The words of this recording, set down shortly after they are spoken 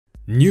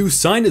New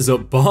sign is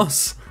up,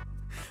 boss.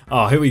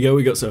 Oh, here we go,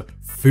 we got some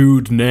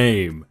food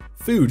name,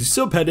 food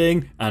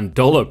subheading, and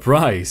dollar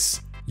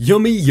price.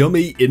 Yummy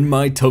yummy in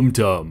my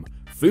tum-tum.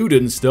 Food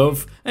and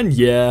stuff, and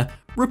yeah,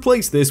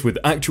 replace this with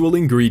actual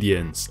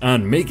ingredients,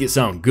 and make it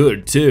sound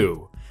good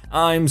too.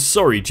 I'm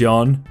sorry,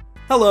 John.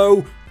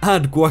 Hello,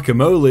 add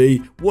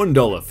guacamole,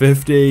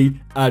 $1.50,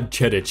 add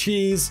cheddar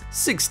cheese,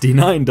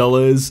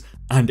 $69,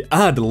 and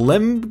add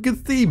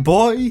lemgthy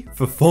boy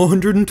for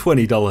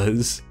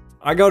 $420.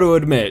 I gotta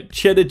admit,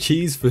 cheddar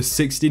cheese for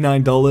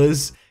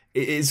 $69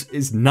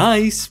 is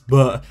nice,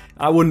 but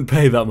I wouldn't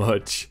pay that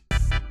much.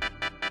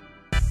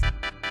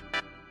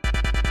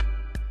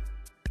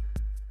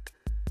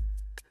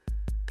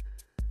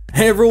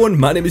 Hey everyone,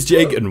 my name is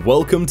Jake and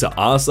welcome to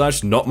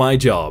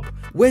r/notmyjob,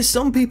 where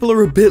some people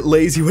are a bit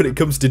lazy when it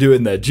comes to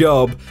doing their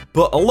job,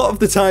 but a lot of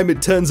the time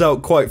it turns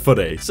out quite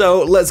funny,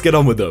 so let's get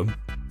on with them.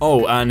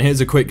 Oh, and here's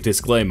a quick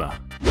disclaimer.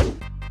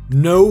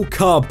 No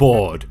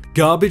cardboard,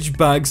 garbage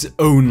bags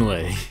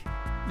only.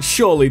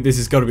 Surely this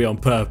has got to be on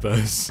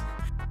purpose.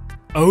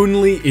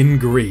 Only in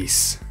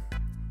Greece.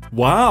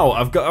 Wow,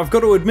 I've got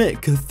to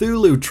admit,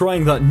 Cthulhu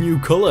trying that new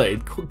colour,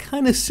 it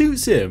kind of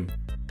suits him.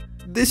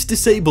 This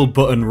disabled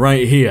button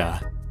right here.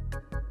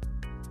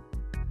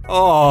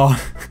 Oh.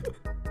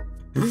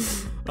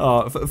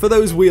 Oh, for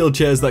those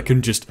wheelchairs that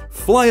can just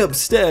fly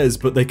upstairs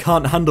but they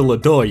can't handle a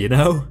door, you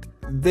know?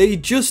 They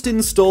just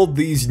installed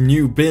these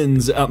new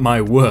bins at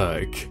my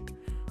work.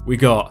 We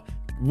got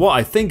what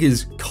I think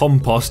is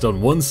compost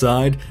on one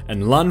side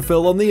and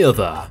landfill on the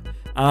other.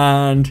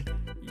 And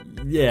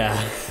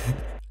yeah,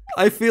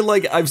 I feel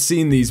like I've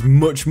seen these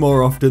much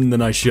more often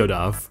than I should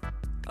have.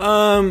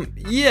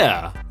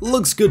 Yeah,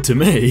 looks good to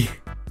me.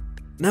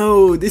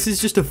 No, this is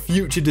just a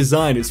future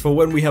design, it's for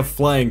when we have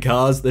flying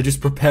cars, they're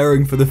just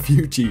preparing for the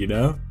future, you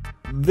know?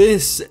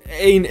 This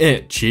ain't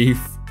it, Chief.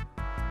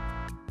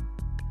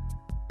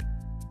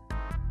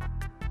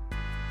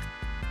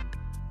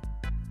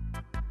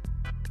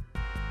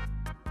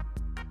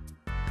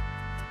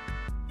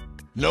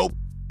 Nope.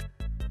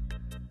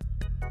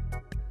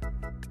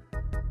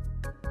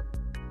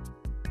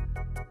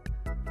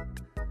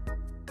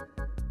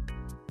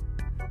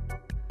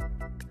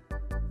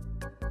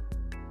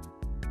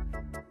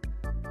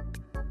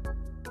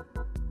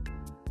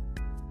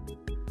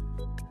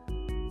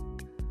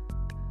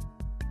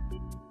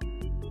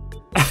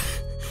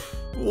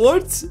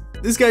 What?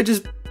 This guy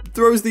just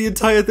throws the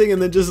entire thing and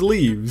then just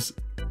leaves.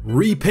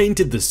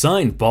 Repainted the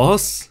sign,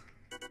 boss.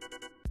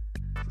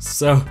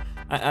 So,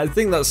 I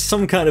think that's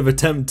some kind of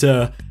attempt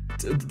to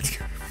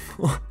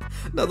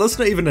no, that's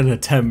not even an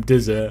attempt,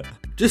 is it?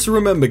 Just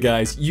remember,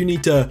 guys, you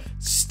need to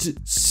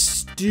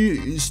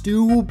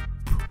stoop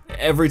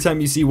every time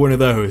you see one of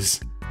those.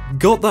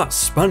 Got that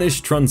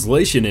Spanish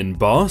translation in,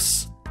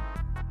 boss?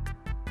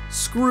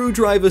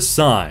 Screwdriver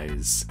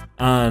size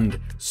and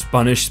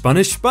Spanish.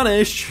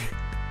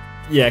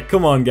 Yeah,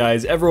 come on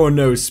guys, everyone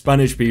knows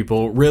Spanish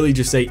people really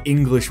just say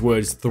English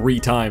words 3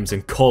 times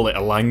and call it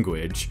a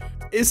language.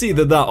 It's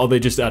either that or they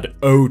just add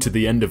O to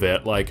the end of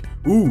it, like,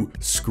 ooh,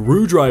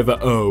 screwdriver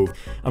O.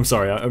 I'm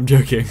sorry, I'm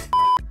joking.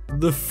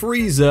 The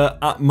freezer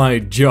at my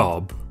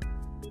job.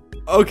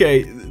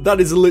 Okay, that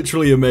is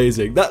literally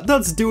amazing.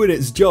 That's doing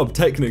its job,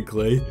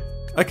 technically.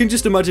 I can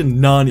just imagine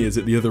Narnia's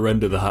at the other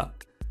end of that.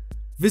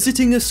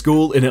 Visiting a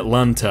school in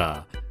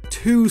Atlanta.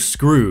 2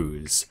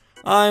 screws.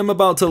 I'm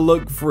about to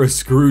look for a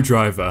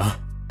screwdriver.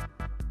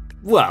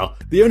 Well,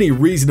 the only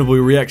reasonable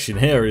reaction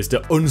here is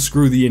to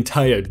unscrew the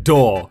entire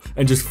door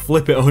and just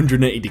flip it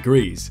 180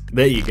 degrees.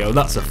 There you go,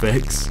 that's a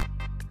fix.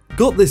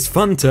 Got this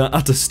Fanta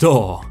at a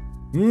store.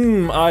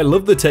 I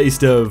love the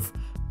taste of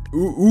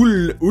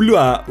wife.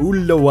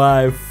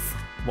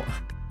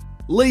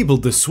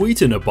 Labeled the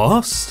sweetener,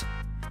 boss.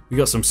 We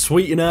got some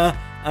sweetener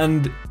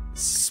and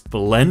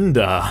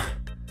Splendor.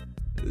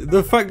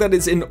 The fact that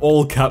it's in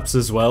all caps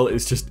as well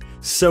is just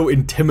so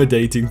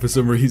intimidating for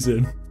some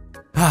reason.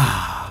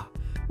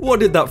 What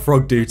did that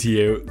frog do to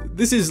you?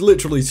 This is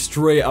literally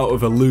straight out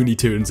of a Looney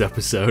Tunes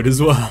episode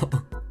as well.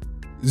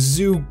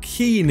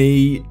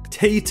 Zucchini,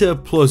 tater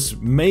plus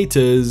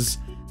maters,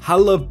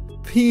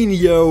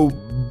 jalapeno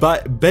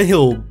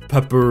bale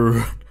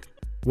pepper.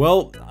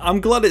 Well,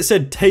 I'm glad it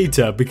said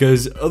tater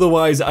because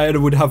otherwise I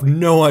would have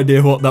no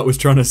idea what that was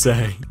trying to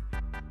say.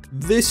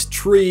 This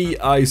tree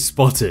I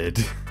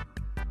spotted.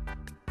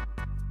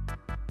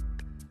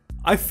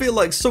 I feel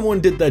like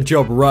someone did their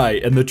job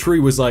right and the tree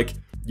was like,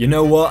 you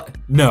know what?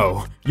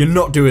 No, you're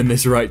not doing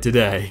this right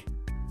today.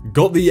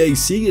 Got the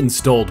AC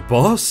installed,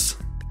 boss?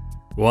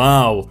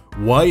 Wow,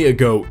 wire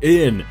go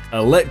in,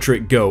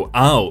 electric go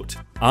out.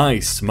 I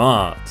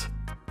smart.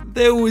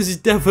 There was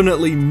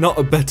definitely not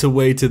a better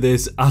way to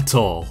this at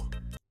all.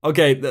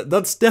 Okay,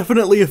 that's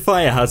definitely a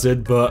fire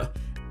hazard, but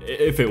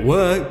if it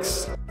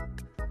works...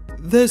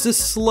 There's a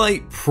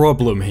slight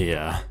problem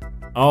here.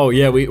 Oh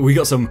yeah, we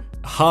got some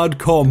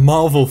hardcore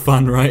Marvel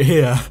fan right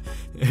here.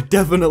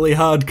 Definitely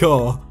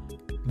hardcore.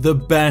 The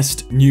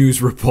best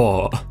news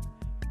report.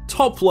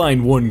 Top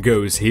line 1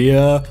 goes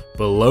here,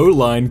 below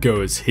line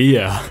goes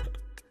here.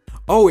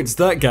 Oh, it's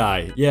that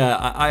guy. Yeah,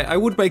 I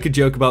would make a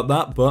joke about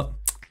that, but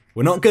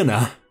we're not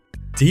gonna.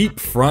 Deep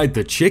fried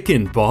the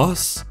chicken,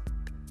 boss.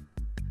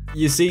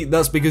 You see,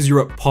 that's because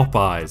you're at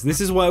Popeyes. This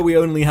is why we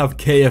only have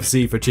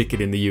KFC for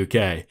chicken in the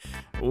UK.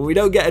 We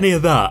don't get any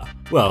of that.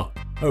 Well,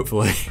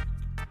 hopefully.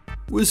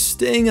 Was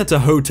staying at a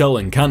hotel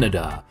in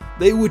Canada.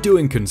 They were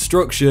doing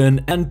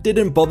construction and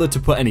didn't bother to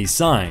put any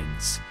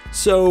signs.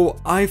 So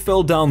I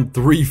fell down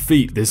 3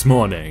 feet this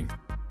morning.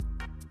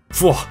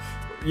 Phew,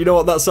 you know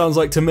what that sounds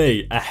like to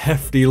me? A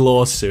hefty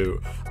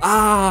lawsuit.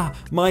 Ah,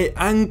 my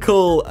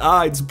ankle.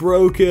 Ah, it's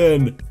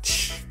broken.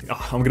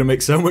 Oh, I'm gonna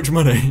make so much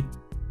money.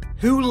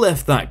 Who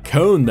left that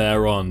cone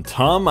there on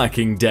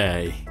tarmacking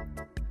day?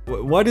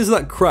 Why does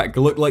that crack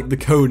look like the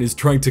cone is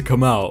trying to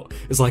come out?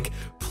 It's like,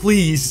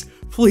 please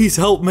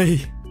help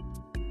me.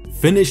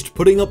 Finished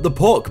putting up the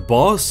pork,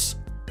 boss.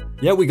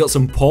 Yeah, we got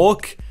some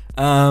pork.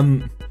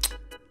 Oh,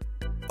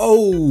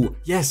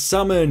 yes,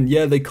 salmon.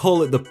 Yeah, they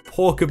call it the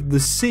pork of the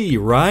sea,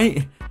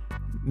 right?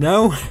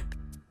 No?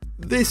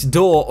 This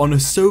door on a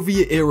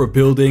Soviet-era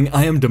building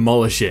I am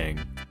demolishing.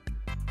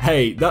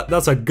 Hey,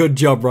 that's a good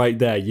job right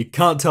there. You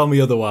can't tell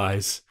me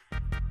otherwise.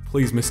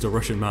 Please, Mr.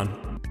 Russian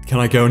man. Can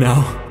I go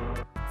now?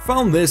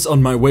 Found this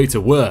on my way to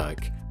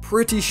work.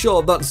 Pretty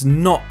sure that's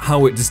not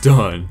how it's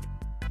done.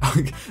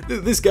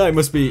 This guy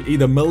must be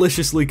either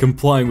maliciously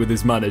complying with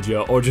his manager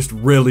or just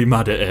really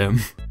mad at him.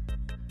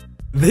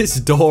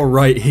 This door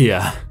right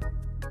here.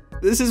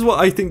 This is what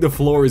I think the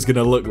floor is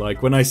gonna look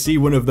like when I see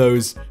one of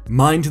those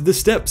mind the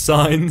step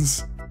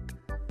signs.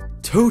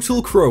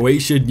 Total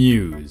Croatia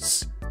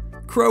news.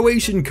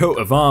 Croatian coat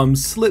of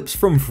arms slips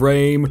from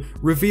frame,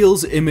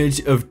 reveals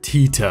image of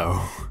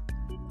Tito.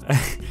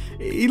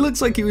 He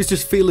looks like he was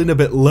just feeling a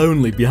bit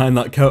lonely behind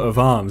that coat of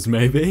arms,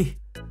 maybe.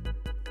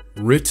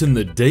 Written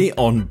the date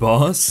on,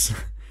 boss.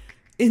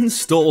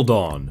 Installed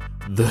on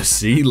the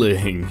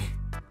ceiling.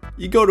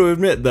 You gotta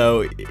admit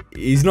though,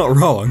 he's not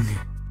wrong.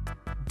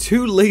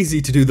 Too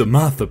lazy to do the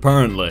math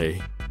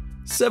apparently.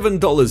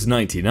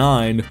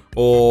 $7.99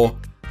 or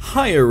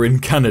higher in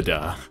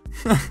Canada.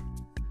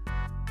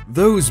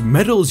 Those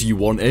medals you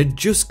wanted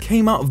just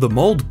came out of the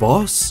mold,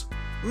 boss.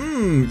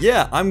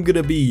 Yeah, I'm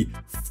gonna be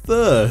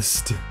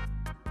thirst.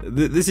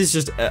 This is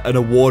just an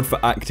award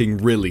for acting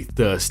really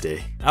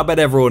thirsty. I bet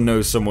everyone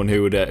knows someone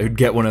who'd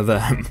get one of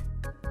them.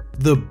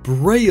 The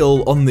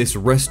braille on this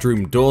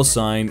restroom door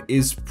sign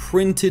is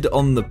printed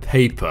on the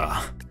paper.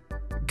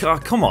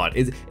 Come on,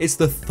 it's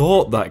the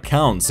thought that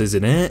counts,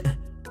 isn't it?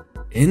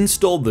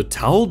 Install the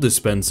towel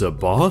dispenser,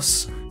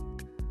 boss.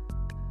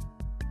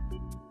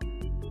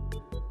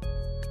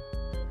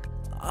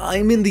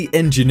 I'm in the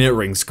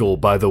engineering school,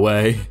 by the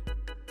way.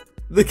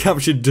 The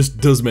caption just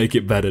does make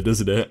it better,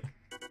 doesn't it?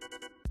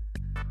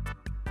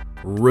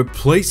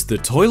 Replace the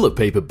toilet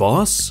paper,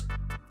 boss.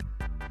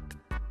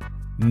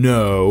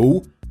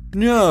 No,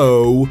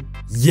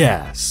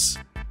 yes.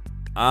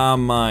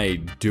 Am I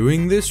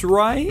doing this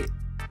right?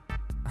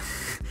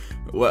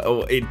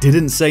 Well, it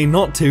didn't say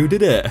not to,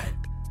 did it?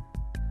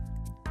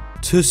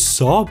 To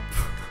sop?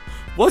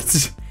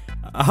 What?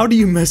 How do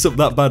you mess up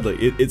that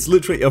badly? It's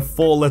literally a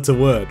 4-letter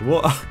word.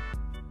 What?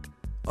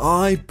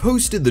 I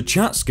posted the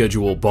chat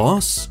schedule,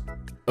 boss.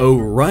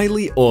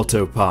 O'Reilly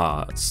Auto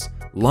Parts.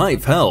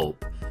 Live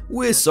help.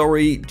 We're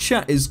sorry,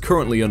 chat is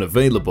currently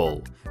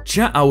unavailable.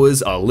 Chat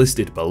hours are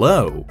listed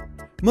below.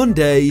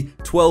 Monday,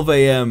 12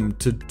 AM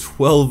to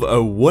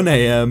 12:01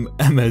 AM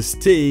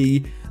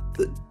MST.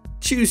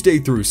 Tuesday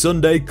through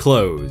Sunday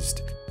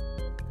closed.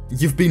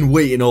 You've been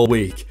waiting all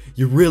week.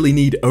 You really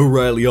need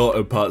O'Reilly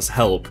Auto Parts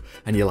help.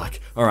 And you're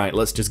like, alright,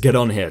 let's just get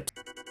on here.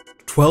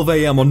 12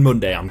 AM on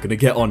Monday, I'm gonna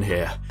get on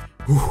here.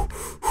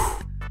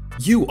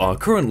 You are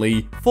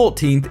currently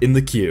 14th in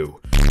the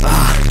queue.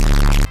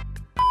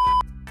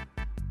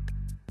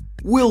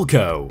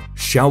 Wilco,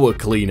 shower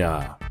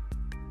cleaner.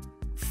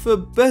 For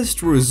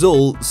best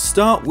result,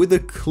 start with a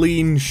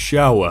clean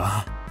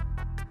shower.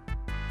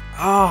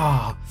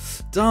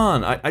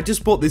 Darn, I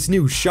just bought this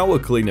new shower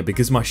cleaner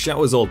because my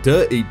shower's all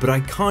dirty, but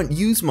I can't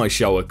use my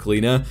shower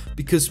cleaner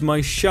because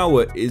my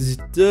shower is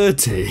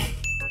dirty.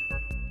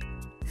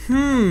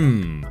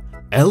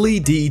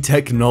 LED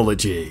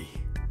technology.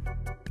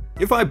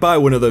 If I buy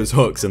one of those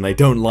hooks and they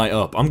don't light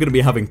up, I'm gonna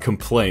be having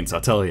complaints, I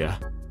tell ya.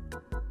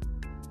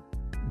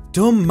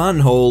 Dumb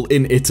manhole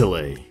in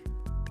Italy.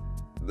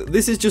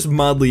 This is just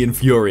mildly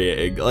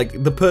infuriating.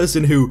 Like, the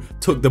person who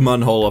took the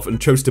manhole off and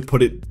chose to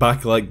put it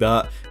back like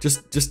that,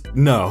 just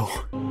no.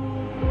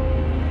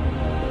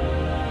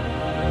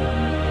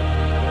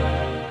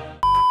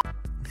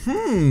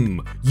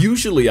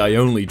 Usually I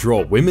only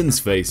draw women's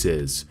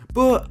faces,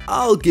 but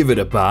I'll give it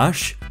a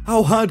bash.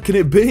 How hard can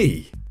it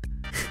be?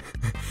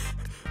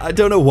 I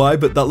don't know why,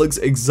 but that looks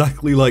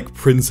exactly like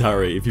Prince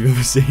Harry, if you've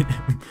ever seen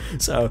him.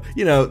 So,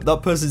 you know,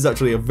 that person's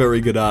actually a very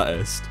good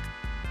artist.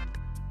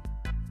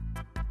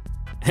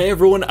 Hey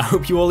everyone, I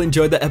hope you all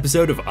enjoyed that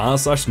episode of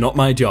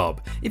r/notmyjob.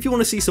 If you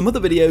want to see some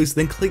other videos,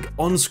 then click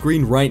on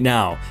screen right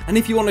now. And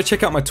if you want to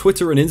check out my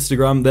Twitter and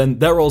Instagram, then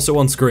they're also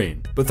on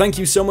screen. But thank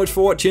you so much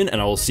for watching, and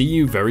I will see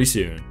you very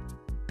soon.